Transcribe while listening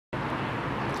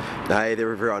Hey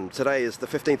there everyone, today is the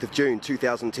 15th of June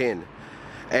 2010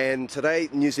 and today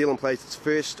New Zealand plays its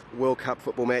first World Cup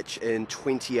football match in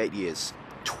 28 years.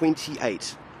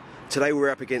 28. Today we're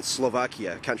up against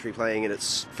Slovakia, a country playing in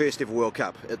its first ever World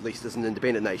Cup, at least as an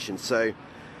independent nation. So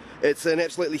it's an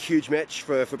absolutely huge match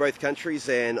for both countries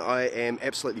and I am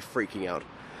absolutely freaking out.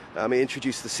 Let me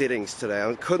introduce the settings today.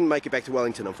 I couldn't make it back to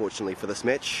Wellington unfortunately for this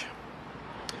match.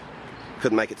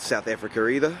 Couldn't make it to South Africa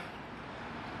either.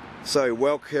 So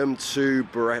welcome to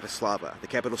Bratislava, the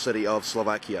capital city of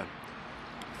Slovakia.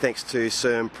 Thanks to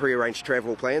some pre-arranged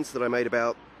travel plans that I made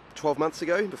about 12 months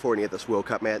ago, before any of this World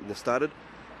Cup madness started,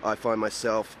 I find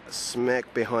myself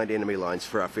smack behind enemy lines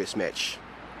for our first match.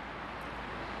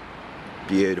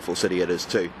 Beautiful city it is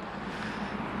too.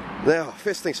 Now,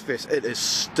 first things first, it is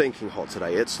stinking hot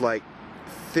today. It's like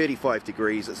 35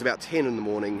 degrees, it's about 10 in the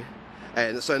morning,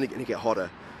 and it's only going to get hotter.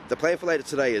 The plan for later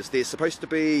today is there's supposed to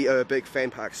be a big fan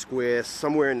park square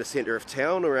somewhere in the centre of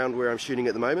town around where I'm shooting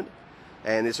at the moment,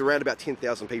 and there's around about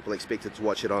 10,000 people expected to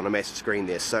watch it on a massive screen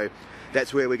there, so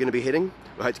that's where we're going to be heading.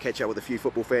 I hope to catch up with a few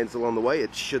football fans along the way.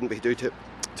 It shouldn't be too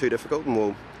difficult, and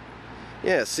we'll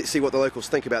see what the locals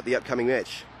think about the upcoming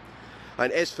match.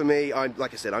 And as for me,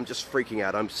 like I said, I'm just freaking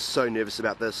out. I'm so nervous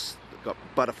about this. I've got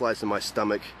butterflies in my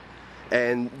stomach,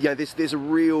 and there's a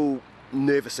real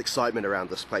nervous excitement around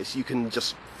this place. You can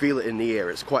just feel it in the air.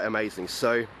 It's quite amazing.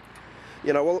 So,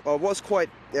 I was quite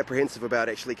apprehensive about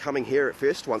actually coming here at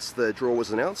first once the draw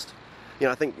was announced.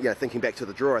 I think, thinking back to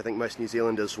the draw, I think most New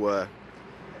Zealanders were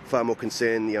far more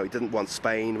concerned. We didn't want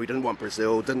Spain, we didn't want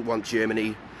Brazil, didn't want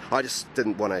Germany. I just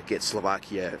didn't want to get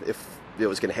Slovakia if it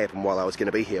was going to happen while I was going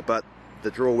to be here. But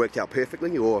the draw worked out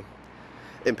perfectly, or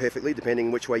imperfectly,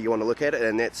 depending which way you want to look at it,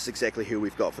 and that's exactly who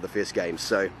we've got for the first game.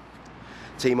 So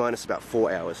T-minus about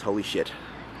 4 hours, holy shit.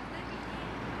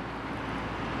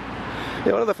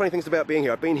 One of the funny things about being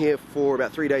here, I've been here for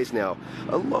about 3 days now.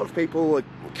 A lot of people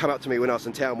come up to me when I was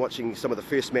in town watching some of the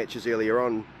first matches earlier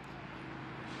on,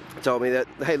 told me that,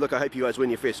 hey look, I hope you guys win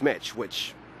your first match,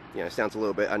 which sounds a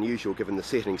little bit unusual given the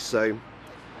settings. So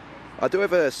I do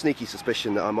have a sneaky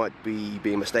suspicion that I might be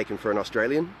being mistaken for an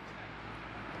Australian.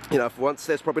 For once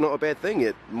that's probably not a bad thing.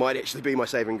 It might actually be my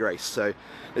saving grace, so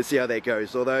let's see how that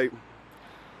goes. Although,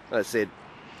 as I said,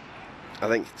 I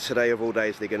think today of all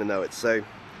days they're going to know it. So,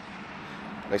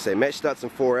 like I say, match starts in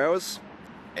 4 hours,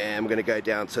 and we're going to go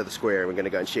down to the square and we're going to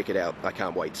go and check it out. I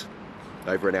can't wait.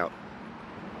 Over and out.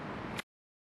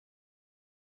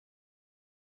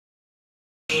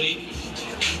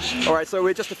 Alright, so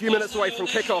we're just a few minutes away from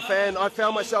kickoff, and I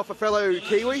found myself a fellow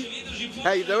Kiwi.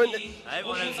 How you doing? Hey,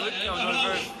 my name's Luke.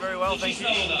 I'm doing very well, thank you.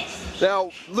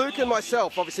 Now, Luke and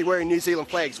myself, obviously wearing New Zealand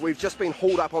flags, we've just been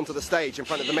hauled up onto the stage in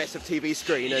front of the massive TV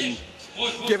screen and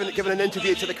given an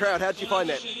interview to the crowd. How did you find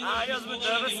that? I was a bit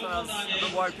nervous. I was a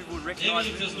bit worried people would recognise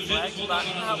me as the flag, but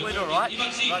it went alright.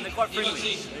 They're quite friendly.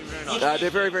 They're very nice. They're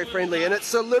very, very friendly, and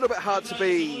it's a little bit hard to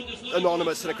be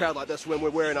anonymous in a crowd like this when we're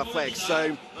wearing our flags.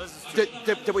 So,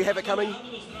 did we have it coming?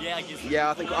 Yeah, I guess so. Yeah,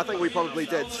 I think we probably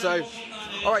did. So,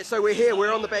 alright, so we're here.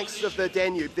 We're on the banks of the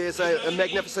Danube. There's a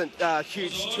magnificent,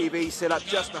 huge TV set up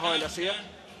just behind us here.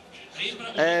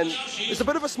 And there's a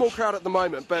bit of a small crowd at the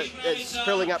moment, but it's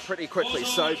filling up pretty quickly,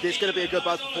 so there's going to be a good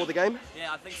buzz before the game?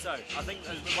 Yeah, I think so. I think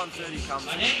as the 1:30 comes,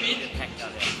 it's going to get packed out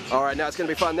there. Alright, now it's going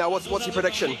to be fun. Now, what's your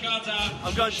prediction?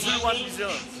 I'm going 2-1 New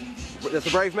Zealand. That's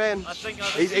a brave man.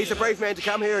 He's a brave man to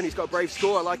come here, and he's got a brave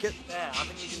score. I like it. Yeah, I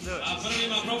think he can do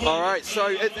it. Alright, so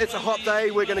it's a hot day.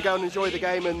 We're going to go and enjoy the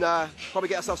game and probably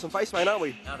get ourselves some face paint, aren't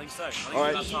we? I think so.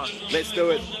 Alright, let's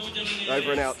do it.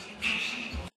 Over and out.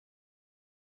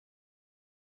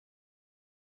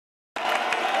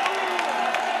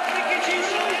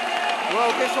 Well,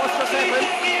 guess what's just happened?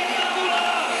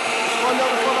 It's 1-0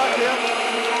 to Slovakia.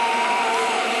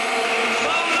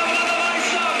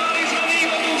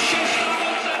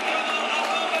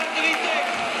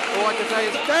 All I can say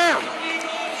is, damn!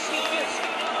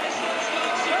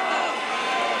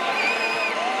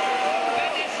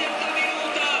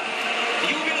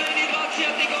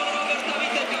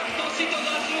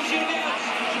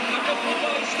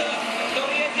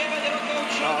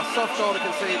 Oh, soft goal to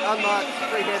concede, unmarked,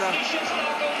 free header.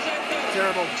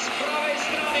 Terrible.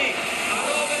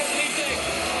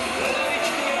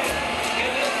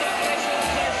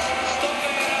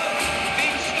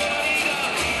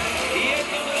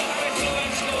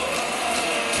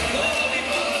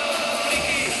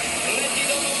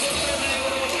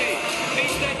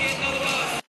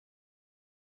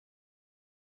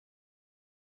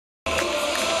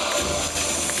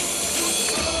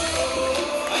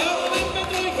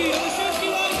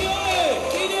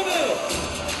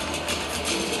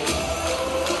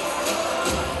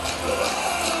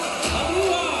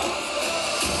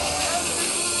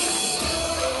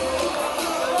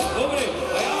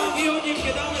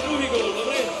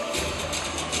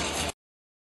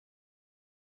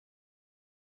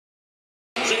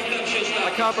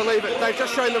 I can't believe it. They've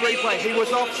just shown the replay. He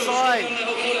was offside.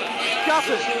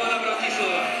 Gutted.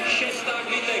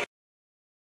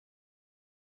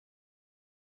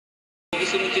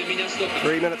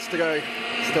 3 minutes to go.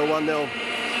 Still 1-0.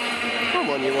 Come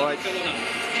on, you White.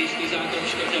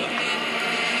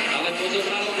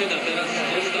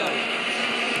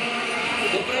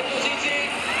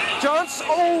 Chance.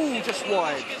 Oh, just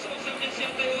wide.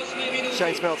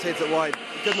 Shane Smelts heads it wide.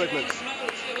 Good movement.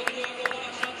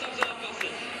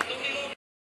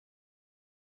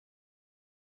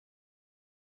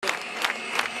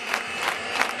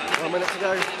 1 minute to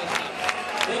go.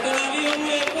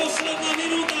 Posledná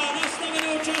minúta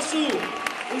nastaveného času.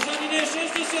 Už ani ne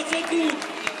 60 sekúnd.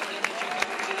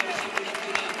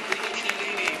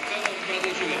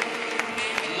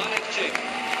 Marek Čech,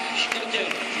 škrtel,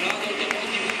 zvládol to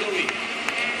proti Budovi.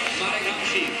 Marek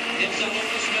Hamšík, nevzal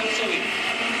to Smelcovi.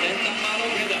 Ten tam má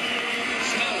Logheda.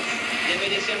 Smelc,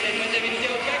 95. minúte,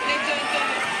 pekný center.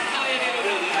 A je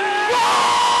vyrovnaný. Go!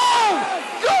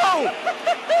 Go!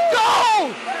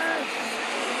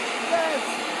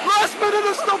 Last minute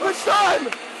of stoppage time!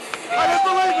 I don't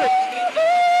believe it!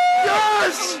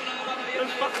 Yes!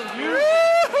 That's fucking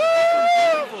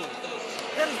beautiful.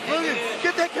 That is brilliant.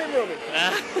 Get that camera on me.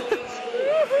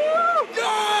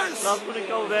 Yes! Last minute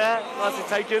goal there, nicely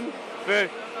taken. But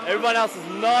everyone else is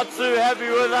not too happy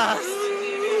with us.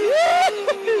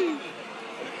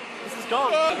 This is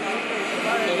gone.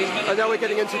 And now we're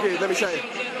getting interviewed, let me show you.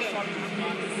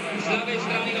 Z ľavej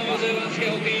strany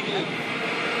novozelandského týmu.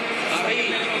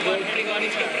 Ari, bol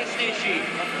brigadicky presnejší.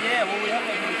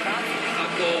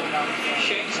 Ako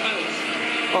Shane Smelts.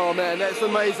 Oh man, that's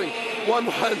amazing.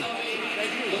 1-1.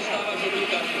 Dostáva žltú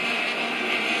kartu.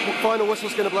 Final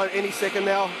whistle's going to blow any second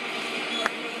now.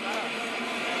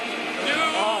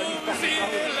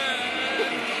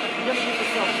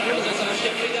 Môže sa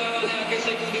ešte pridáva nejaké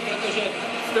sekundy, pretože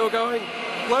Still going.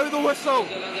 Blow the whistle.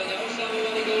 Zelandia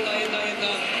neoslavovali gól na 1-1.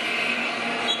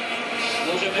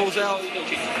 Môžeme Pulls ešte out.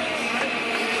 zaútočiť.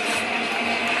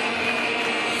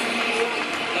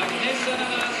 Tak dnes sa na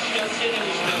nás šťastie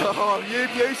neusmielo. Oh, you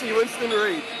beauty, Winston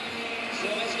Reid.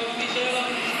 Slovensko Nový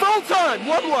Zéland. Full time,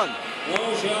 1-1.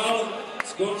 Bohužiaľ,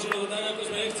 skončilo to tak,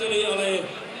 ako sme nechceli, ale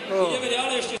ideme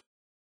ďalej ešte.